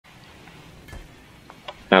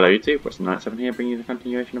Hello YouTube, Western Knight 7 here, bringing you the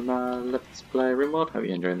continuation of my Let's Play RimWorld. Hope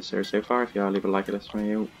you're enjoying the series so far. If you are, leave a like and let me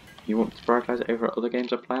know you want to prioritise it over other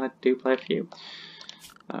games I plan. I do play a few.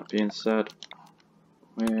 That being said,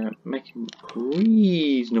 we're making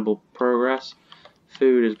reasonable progress.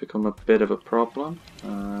 Food has become a bit of a problem,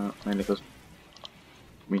 mainly because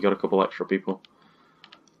we got a couple extra people.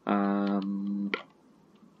 And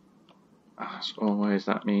as always,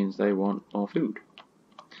 that means they want more food.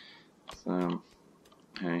 So,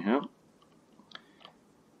 anyhow,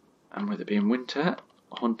 and with it being winter,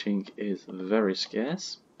 hunting is very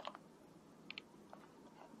scarce.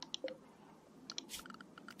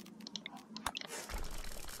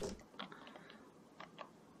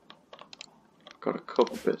 Got a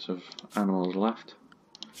couple bits of animals left.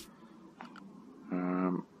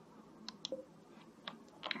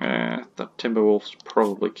 The timber wolf's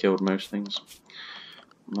probably killed most things.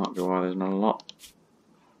 Might be why there's not a lot.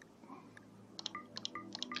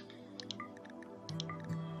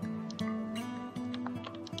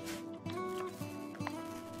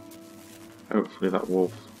 Hopefully that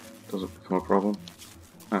wolf doesn't become a problem.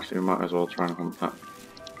 Actually, we might as well try and hunt that.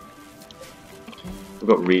 We've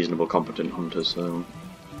got reasonable competent hunters, so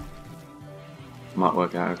might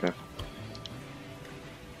work out okay.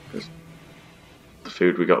 Because the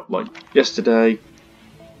food we got like yesterday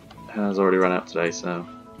has already run out today, so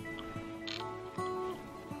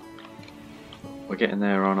we're getting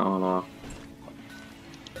there on all our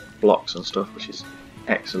blocks and stuff, which is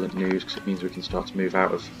excellent news because it means we can start to move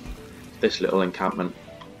out of this little encampment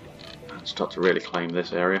and start to really claim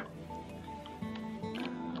this area.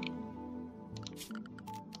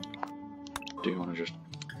 Do want to just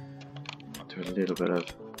do a little bit of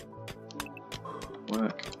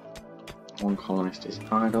work. One colonist is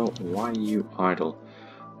idle. Why are you idle?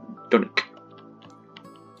 Dunnick.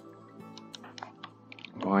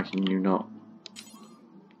 Why can you not?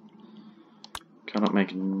 Cannot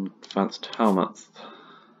make advanced helmets.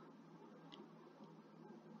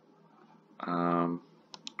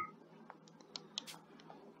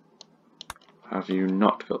 Have you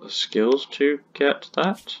not got the skills to get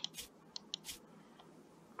that?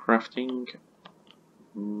 Crafting?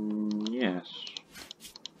 Yes.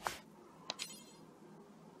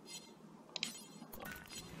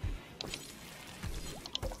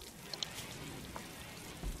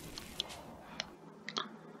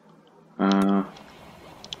 Iron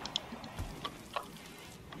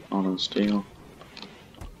and steel.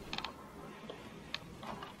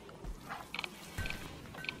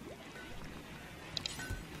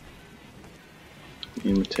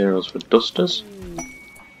 New materials for dusters.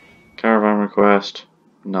 Caravan request.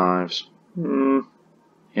 Knives.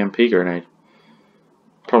 EMP grenade.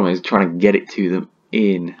 Problem is trying to get it to them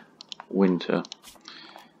in winter.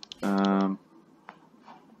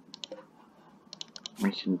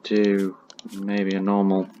 We can do maybe a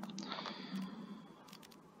normal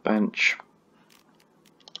bench.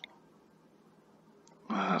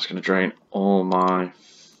 That's going to drain all my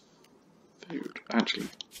food. Actually,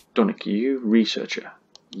 Dunnick, are you researcher?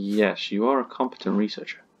 Yes, you are a competent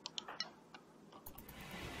researcher.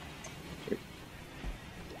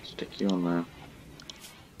 Stick you on there.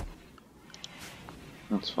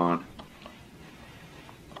 That's fine.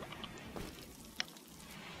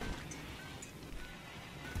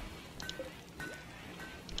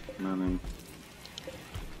 Manning.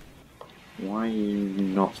 Why are you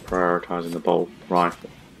not prioritising the bolt rifle?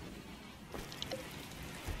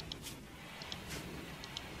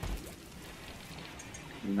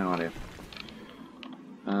 No idea.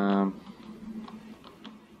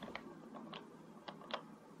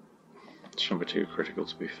 Shouldn't be too critical,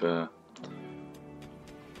 to be fair.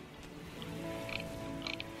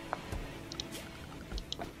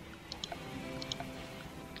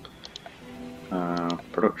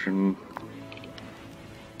 Production.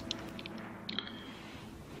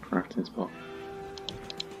 Crafting spot.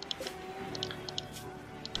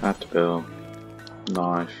 Add to build.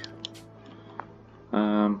 Knife.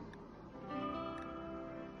 I'm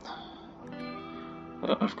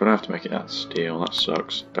gonna have to make it out of steel. That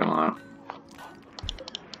sucks. Don't like that.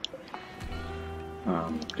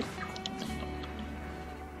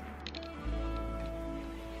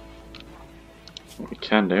 What we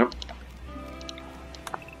can do.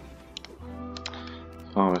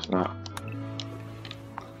 Harvest that.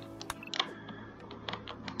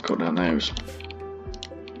 Cut down those.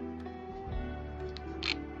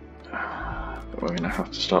 But we're going to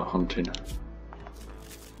have to start hunting.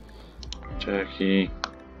 Turkey.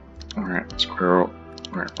 Alright, squirrel.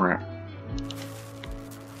 Right.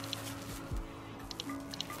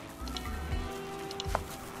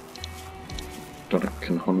 Dunnick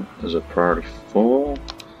can hunt as a priority 4.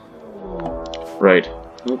 Raid.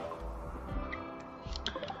 Oop.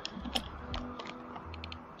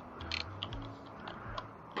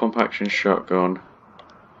 Pump action shotgun.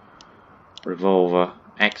 Revolver.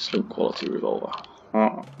 Excellent quality revolver.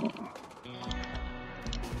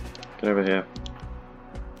 Get over here.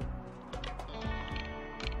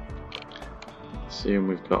 Assume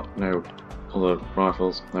we've got no other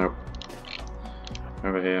rifles. No.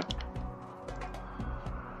 Over here.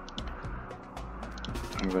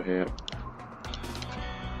 Over here.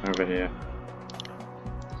 Over here.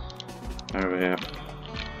 Over here.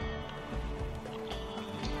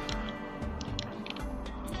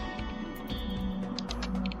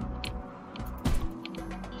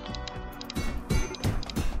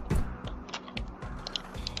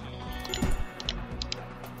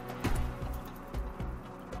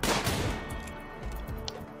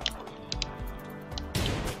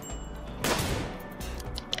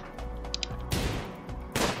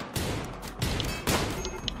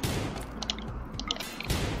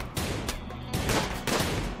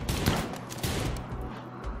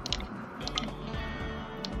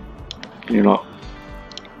 You're not.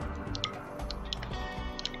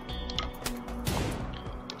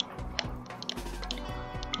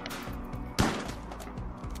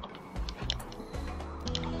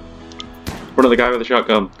 Run at the guy with the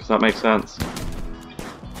shotgun, because that makes sense.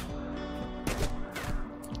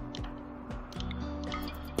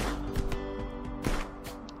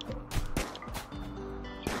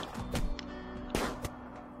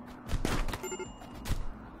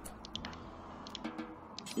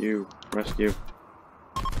 You rescue.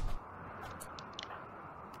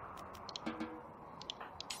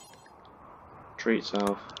 Treat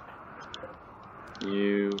self.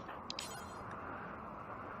 You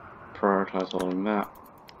prioritize holding that.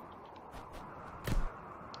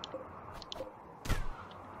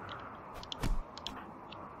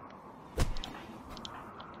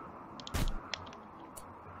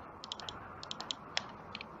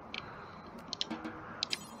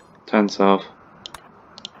 Ten self.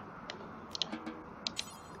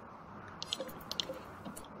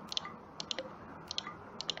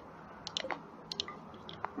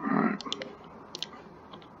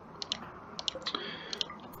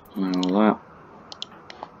 And all that.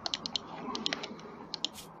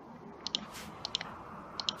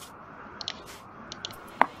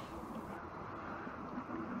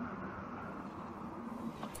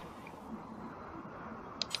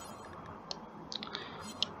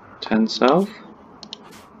 Ten self.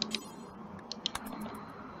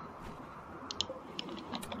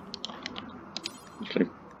 Actually,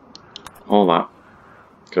 all that,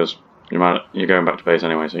 because you're going back to base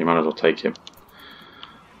anyway, so you might as well take him.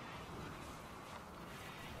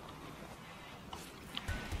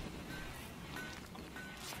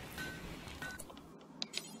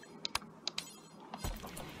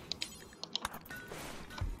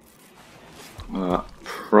 Well, that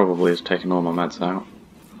probably has taken all my meds out.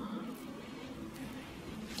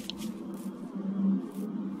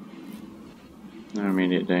 No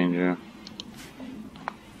immediate danger.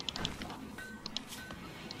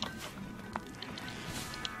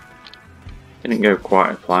 Didn't go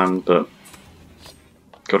quite as planned, but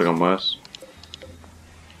could have gone worse.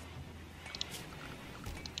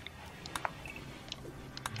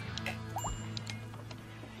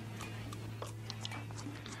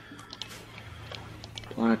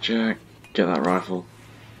 Blackjack, get that rifle.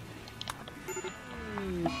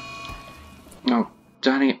 Oh,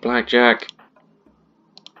 dang it, Blackjack.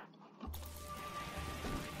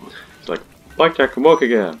 It's like, Blackjack can walk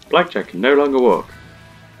again. Blackjack can no longer walk.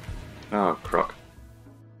 Oh, crock.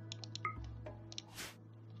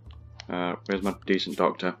 Where's my decent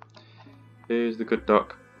doctor? Who's the good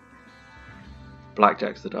doc?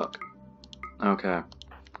 Blackjack's the doc. Okay.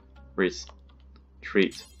 Reese.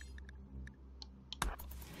 Treat.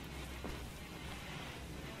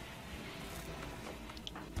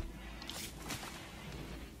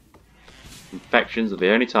 Infections are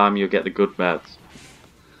the only time you'll get the good meds.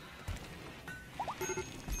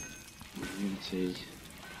 Immunity.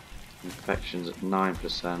 Infections at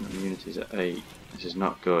 9%, immunity's at 8%. This is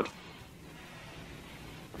not good.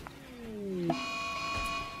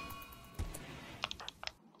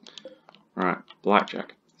 Right,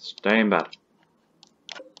 Blackjack. Stay in bed.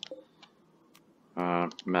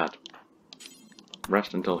 Med.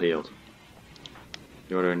 Rest until healed.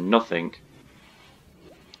 You're doing nothing.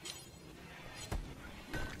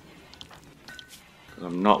 Because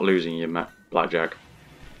I'm not losing you, Blackjack.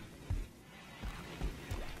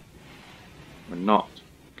 We're not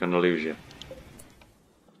going to lose you.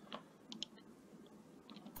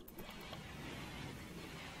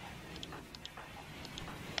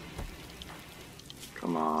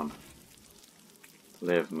 Come on.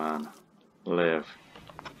 Live, man. Live.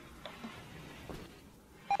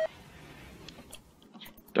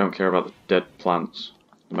 Don't care about the dead plants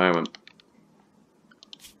at the moment.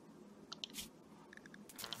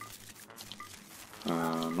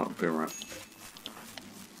 Not boomerang.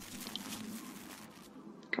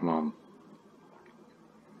 Come on.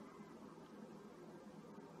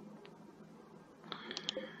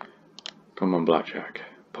 Come on, Blackjack.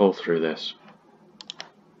 Pull through this.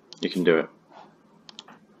 You can do it.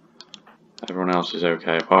 Everyone else is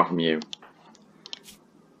okay, apart from you.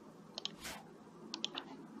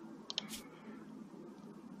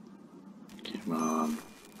 Come on.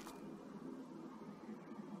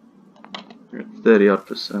 You're at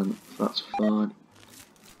 30-odd%, that's fine.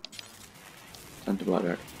 Send to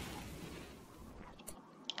Blackjack.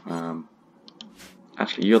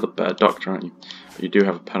 Actually, you're the better doctor, aren't you? But you do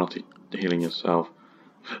have a penalty to healing yourself.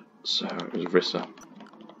 So, it was Rissa.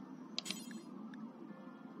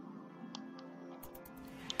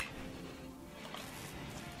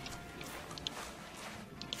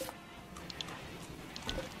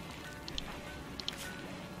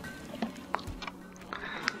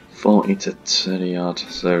 $40 to 30 odd,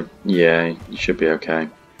 so yeah, you should be okay.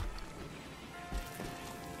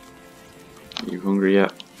 Are you hungry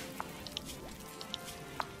yet?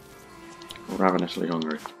 Ravenously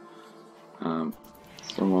hungry.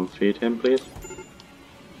 Someone feed him, please.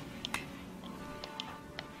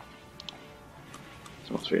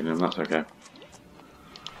 Someone's feeding him, that's okay.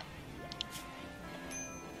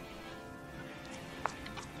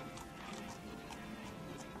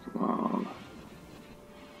 Come on.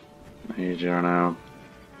 Major now.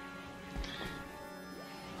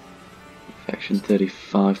 Infection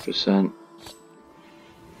 35%.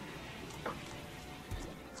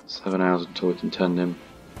 7 hours until we can tend him.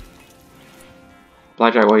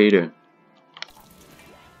 Blackjack, what are you doing?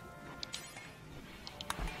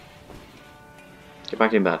 Get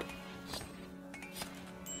back in bed.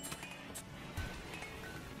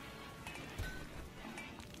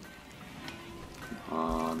 Come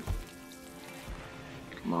on.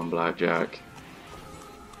 Come on, Blackjack.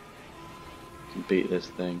 You can beat this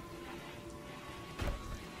thing.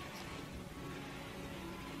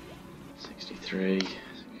 63.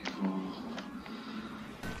 64.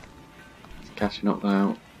 Catching up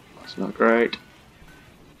now, that's not great.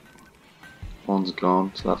 One's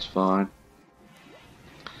gone, so that's fine.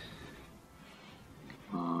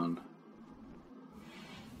 Come on.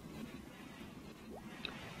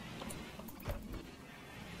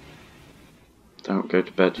 Don't go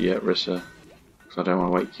to bed yet, Rissa, because I don't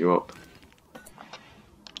want to wake you up.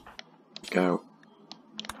 Go.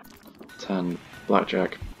 10,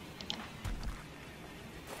 Blackjack.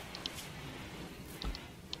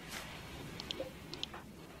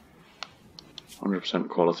 100%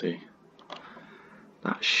 quality.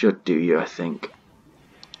 That should do you, I think.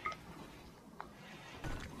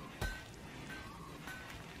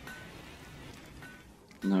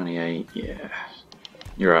 $98, yeah.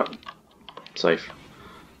 You're out. Safe.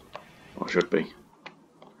 Or should be.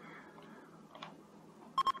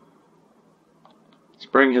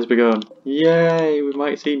 Spring has begun. Yay! We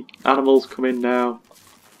might see animals come in now.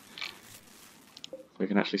 We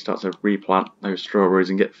can actually start to replant those strawberries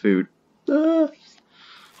and get food.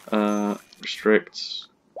 Restrict,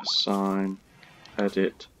 assign,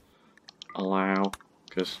 edit, allow,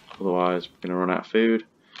 because otherwise we're going to run out of food,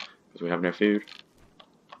 because we have no food.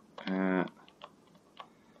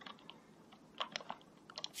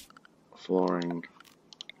 Flooring,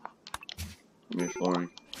 remove flooring,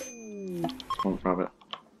 swamp rabbit.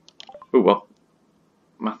 Ooh, what?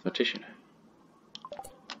 Mathematician.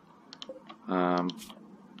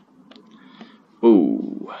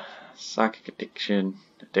 Ooh, psychic addiction,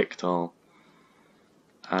 addictal.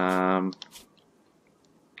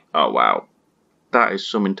 Oh wow, that is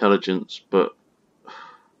some intelligence, but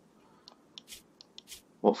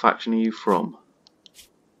what faction are you from?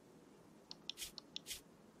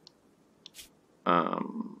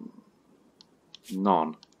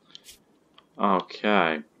 None.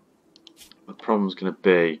 Okay. The problem's gonna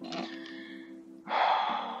be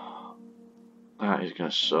that is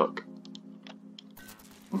gonna suck.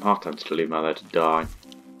 I'm half tempted to leave him out there to die.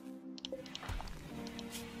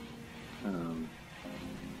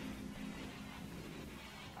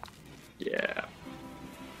 Yeah.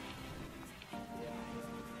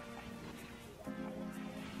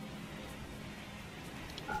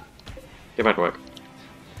 Get back to work.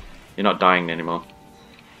 You're not dying anymore.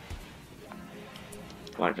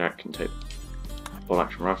 Blackjack can take full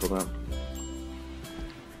action rifle down.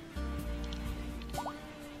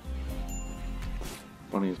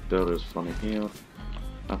 Funny's builder's funny healed.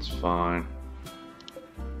 That's fine.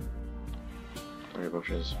 Berry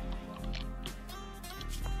bushes.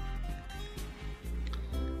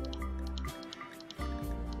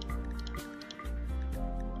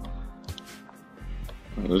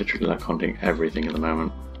 I literally like hunting everything at the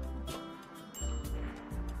moment.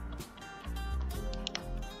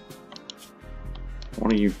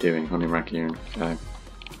 What are you doing, honey raccoon? Okay.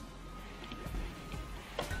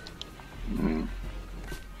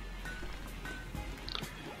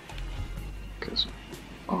 Because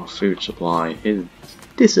our food supply is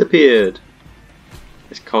disappeared.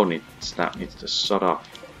 This cold snap needs to sod off.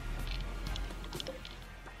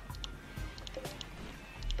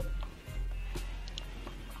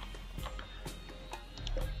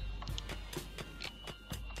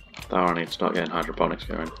 Though I need to start getting hydroponics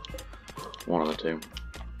going. One of the two.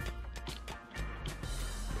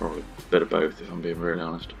 Probably a bit of both if I'm being really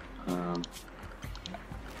honest.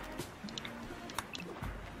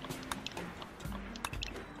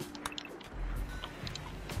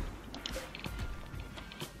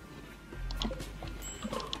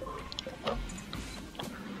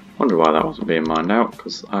 Wonder why that wasn't being mined out,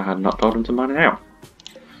 because I had not told him to mine it out.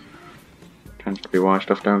 Tends to be why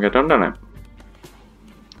stuff don't get done, doesn't it?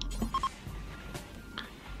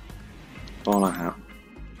 All I have.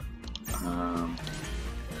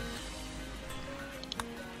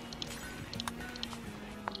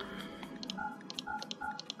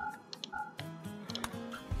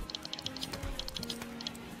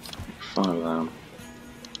 Five of them.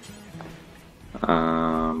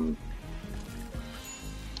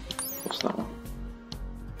 What's that one?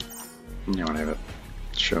 No, I have it.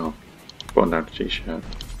 Sure. Button down to t-shirt.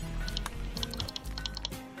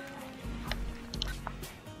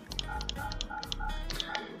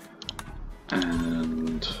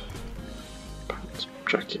 And pants,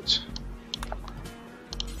 jacket.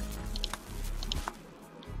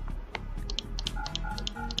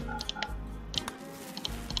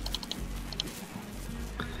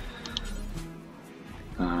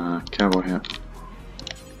 Cowboy hat.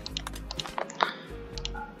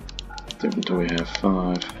 Do we have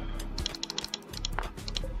 5?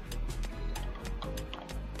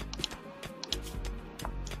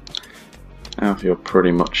 Now you're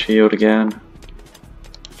pretty much healed again.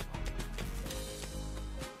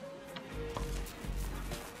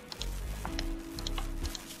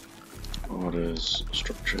 Orders,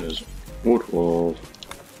 structures, wood wall.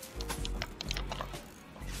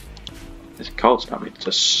 This cold snap needs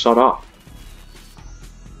to sod off.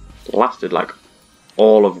 It lasted like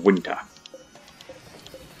all of winter.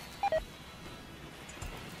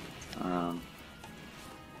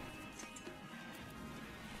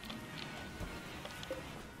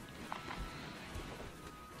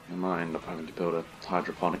 I might end up having to build a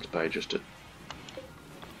hydroponics bay just to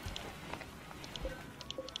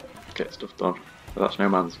get stuff done. But that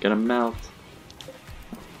snowman's gonna melt.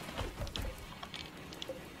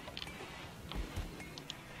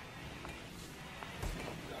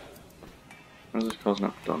 Where's this cold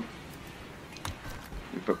snap done?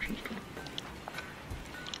 Eruption's done.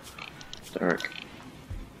 Derek.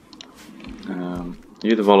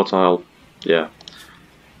 You the volatile, yeah.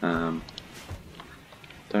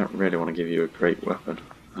 Don't really want to give you a great weapon.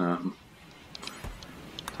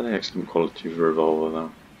 Today excellent quality revolver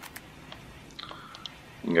though.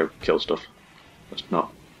 You can go kill stuff. That's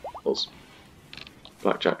not us.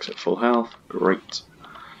 Blackjack's at full health, great.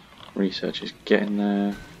 Research is getting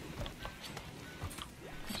there.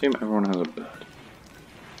 I assume everyone has a bird.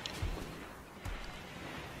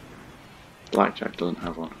 Blackjack doesn't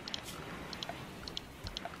have one.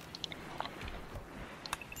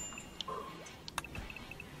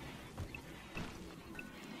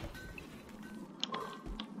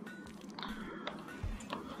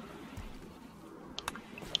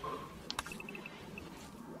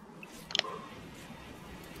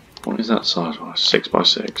 What is that size wise? 6 by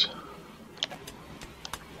 6.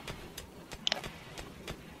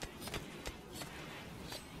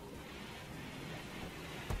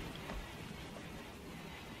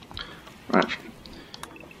 Right.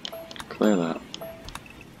 Clear that.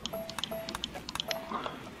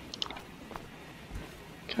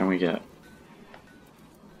 Can we get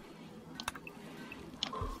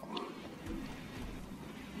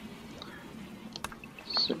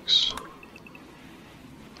 6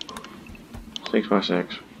 by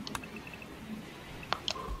 6.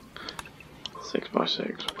 6 by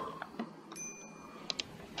 6.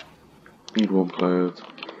 Need warm clothes.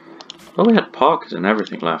 Well, we had parkas and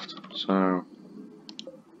everything left, so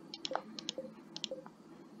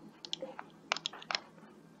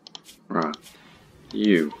right.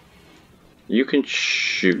 You can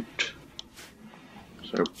shoot.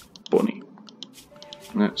 So, bunny.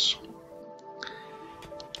 Let's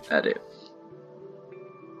edit.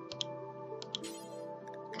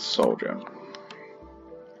 Soldier.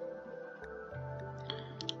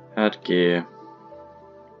 Headgear.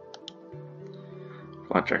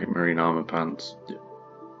 Flat jacket, marine armor pants.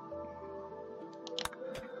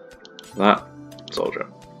 That.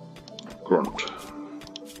 Soldier. Grunt.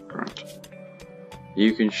 Grunt.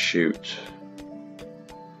 You can shoot.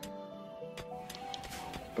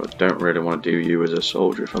 But don't really want to do you as a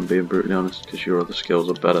soldier if I'm being brutally honest, because your other skills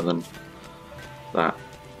are better than that.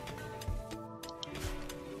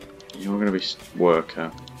 You're going to be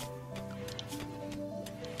worker.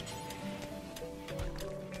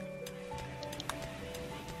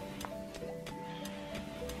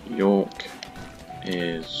 York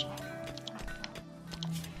is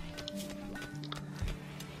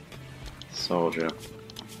soldier.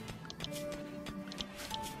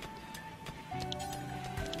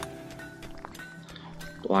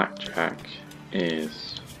 Blackjack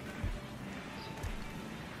is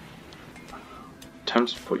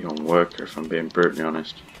tempted to put you on worker if I'm being brutally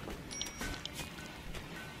honest,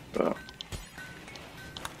 but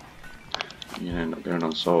you end up going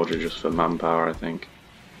on soldier just for manpower. I think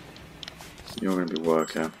you're going to be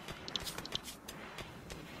worker.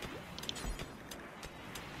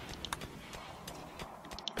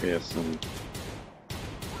 Pearson,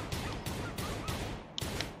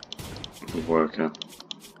 worker.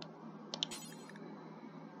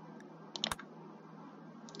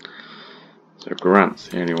 So Grant's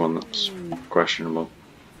the only one that's questionable.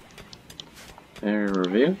 Area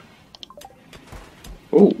reveal.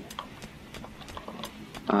 Oh,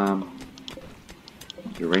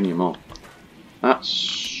 uranium ore.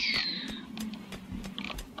 That's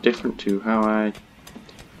different to how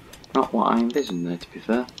not what I envisioned there, to be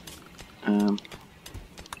fair.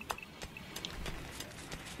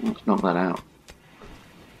 Let's knock that out.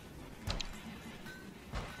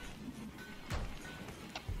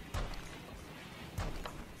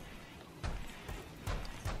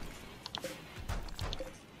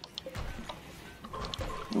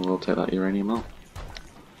 We'll take that uranium off.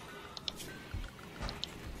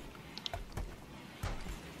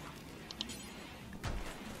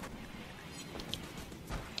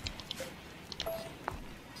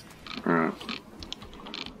 Alright.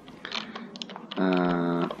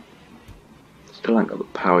 Still ain't got the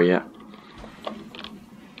power yet.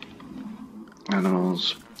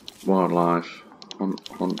 Animals, wildlife, hunt,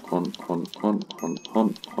 hunt, hunt, hunt, hunt, hunt,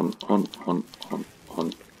 hunt, hunt, hunt, hunt, hunt,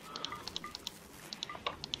 hunt.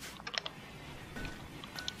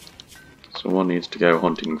 Someone needs to go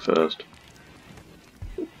hunting first.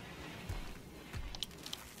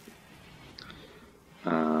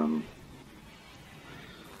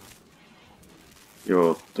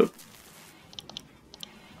 You're the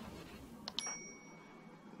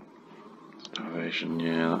starvation,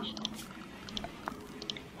 yeah, that's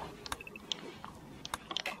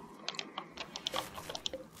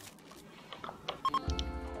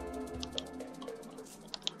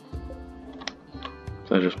if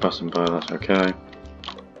they're just passing by, that's okay.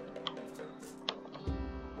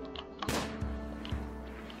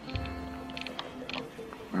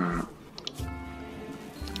 Right.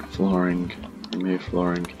 Flooring. Remove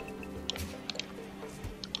flooring.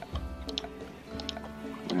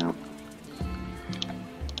 Now.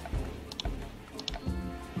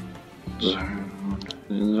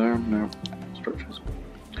 Zone, no. Structures.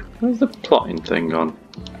 Where's the plotting thing gone?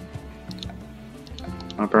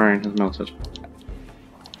 My brain has melted.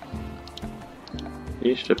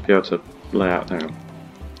 You should be able to lay out there.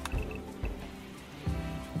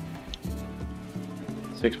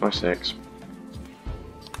 6 by 6.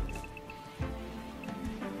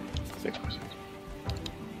 6 by 6.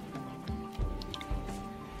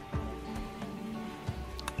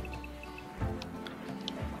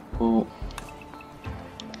 Four.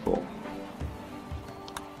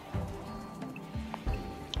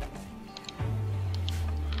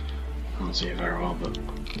 Can't see it very well, but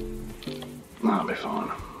that'll be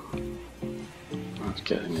fine. That's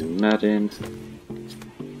getting in that in.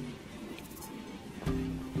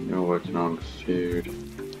 You're working on food.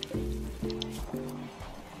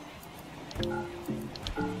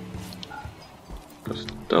 Because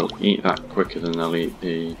they'll eat that quicker than they'll eat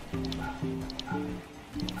the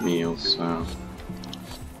meals, so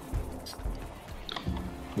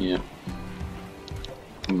yeah.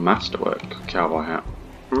 Masterwork, cowboy hat.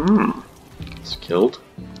 Skilled.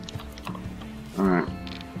 Alright.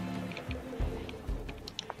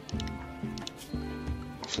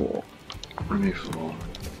 4. Remove 4.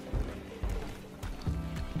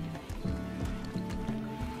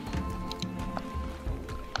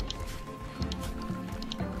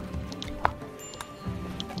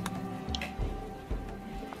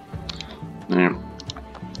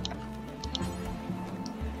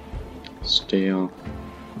 Steel.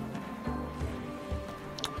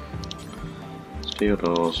 Steel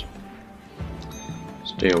doors.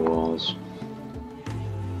 Steel walls.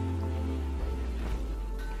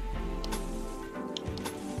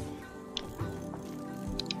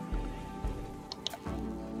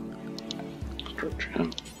 Structure.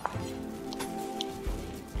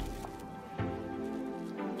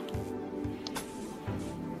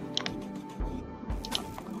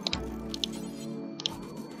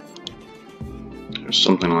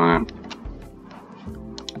 Something like that.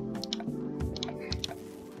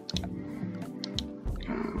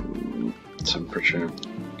 Temperature.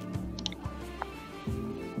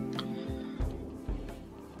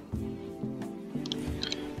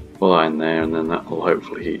 Pull that in there, and then that will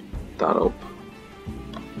hopefully heat that up.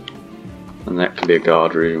 And that can be a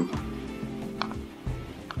guard room.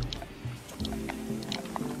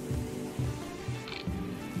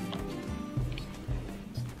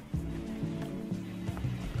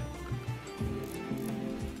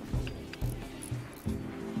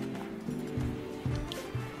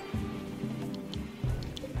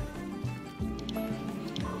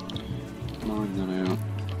 Line that out.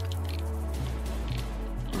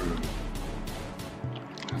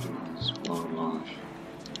 Animals, wildlife.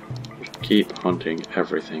 Just keep hunting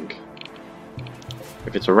everything.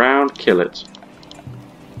 If it's around, kill it.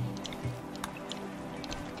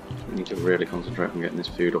 We need to really concentrate on getting this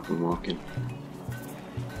food up and working.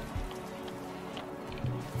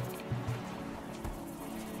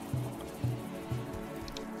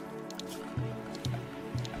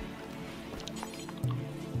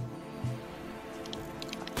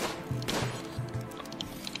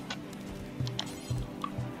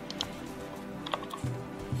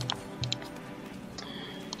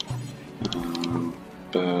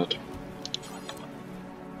 Bird.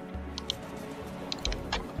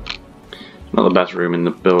 Not the best room in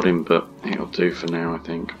the building, but it'll do for now, I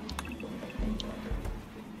think.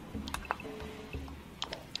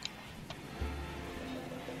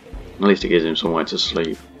 At least it gives him somewhere to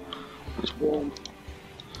sleep. It's warm.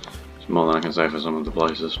 It's more than I can say for some of the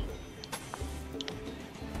places.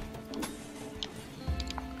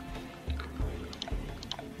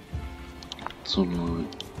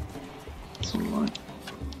 Sunlight. Sunlight.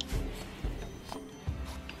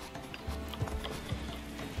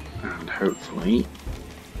 And hopefully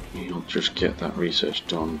you'll just get that research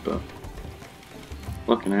done, but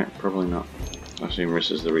looking at it, probably not. I assume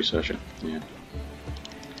Riss is the researcher. Yeah.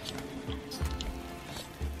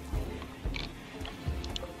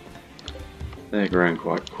 They're growing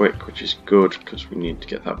quite quick, which is good because we need to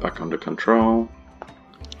get that back under control.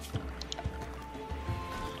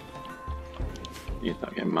 Need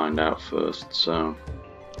that getting mined out first, so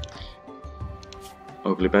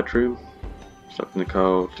ugly bedroom. Slept in the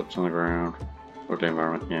cold, slept on the ground. Ugly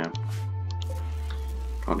environment, yeah.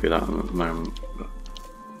 Can't do that at the moment, but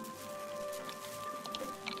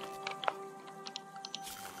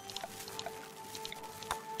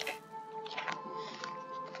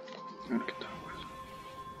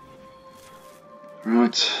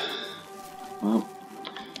right. Well,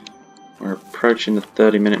 we're approaching the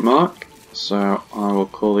 30-minute mark, so I will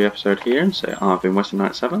call the episode here and say I've been Western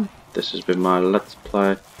Knight 7. This has been my Let's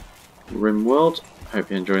Play RimWorld. Hope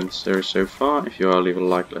you're enjoying the series so far. If you are, leave a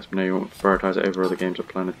like, let me know you want to prioritise it over other games I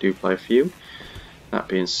plan to do play a few. That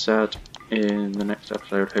being said, in the next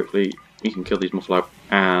episode, hopefully we can kill these muffalo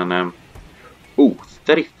and ooh,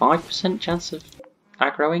 35% chance of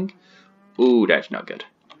aggroing? Ooh, that's not good.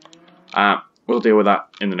 We'll deal with that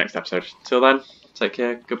in the next episode. Till then, take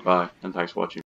care, goodbye, and thanks for watching.